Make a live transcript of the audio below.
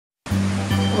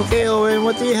Okay, Owen,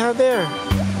 what do you have there?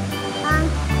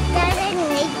 That is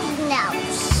Mickey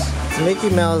Mouse. It's Mickey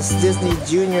Mouse Disney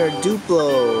Junior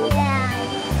Duplo. Yeah.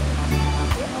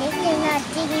 Mickey Mouse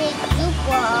Disney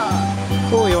Duplo.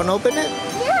 Oh, you want to open it?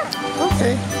 Yeah.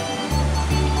 Okay.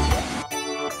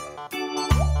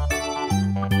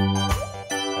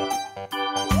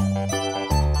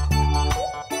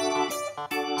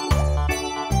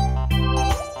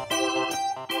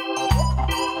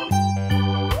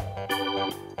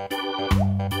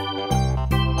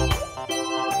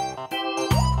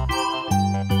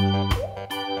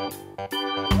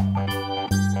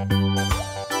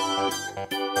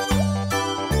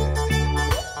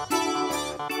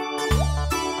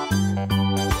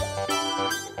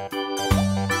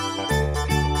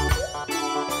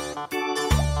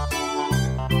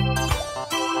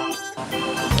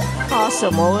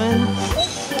 Awesome, Owen.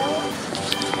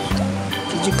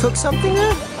 Did you cook something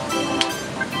there?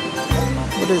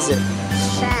 What is it?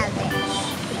 Sandwich.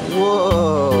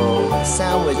 Whoa,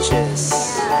 sandwiches.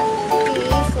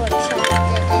 Beautiful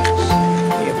sandwich.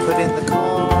 You put in the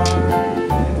car.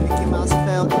 Mickey Mouse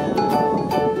fell down.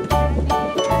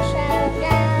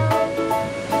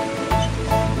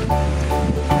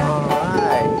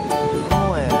 Alright,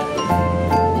 Owen.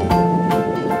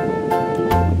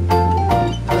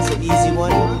 That's an easy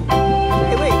one.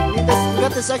 Hey, wait, we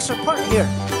got this extra part here.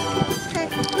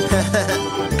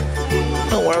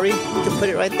 Don't worry, you can put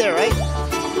it right there, right?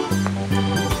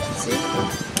 See?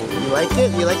 You like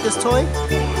it? You like this toy?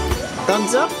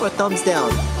 Thumbs up or thumbs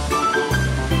down?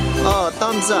 Oh,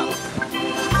 thumbs up.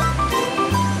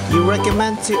 You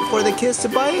recommend for the kids to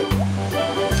buy it?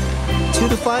 2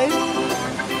 to 5?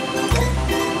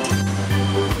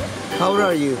 How old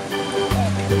are you?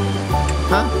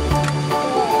 Huh?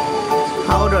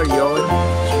 How old are you, Owen?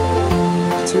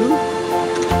 2?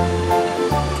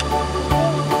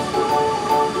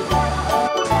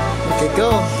 Okay, go.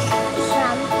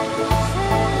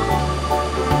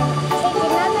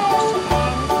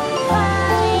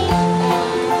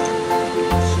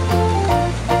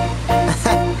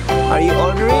 Are you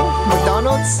ordering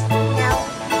McDonald's? No.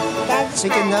 That's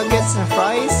Chicken nuggets and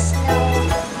fries? No.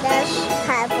 That's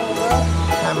hamburger.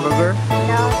 Hamburger?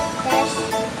 No.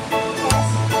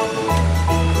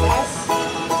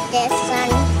 That's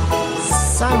one.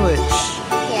 Sandwich.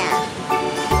 Yeah.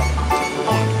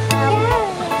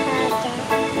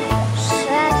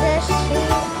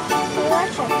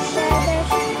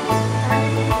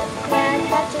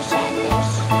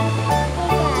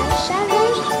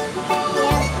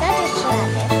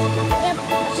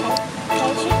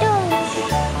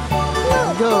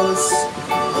 Goes.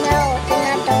 No,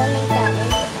 not only that.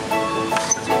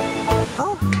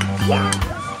 Oh, yeah.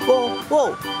 Whoa, whoa.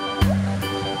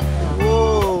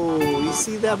 Whoa, you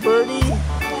see that birdie?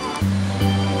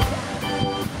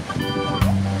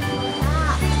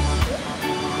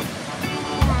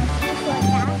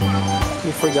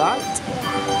 You forgot?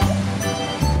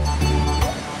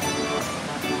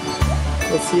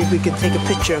 Let's see if we can take a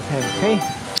picture of him, okay?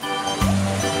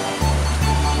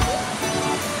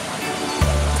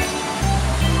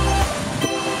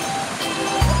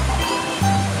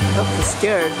 Oh, he's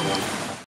scared.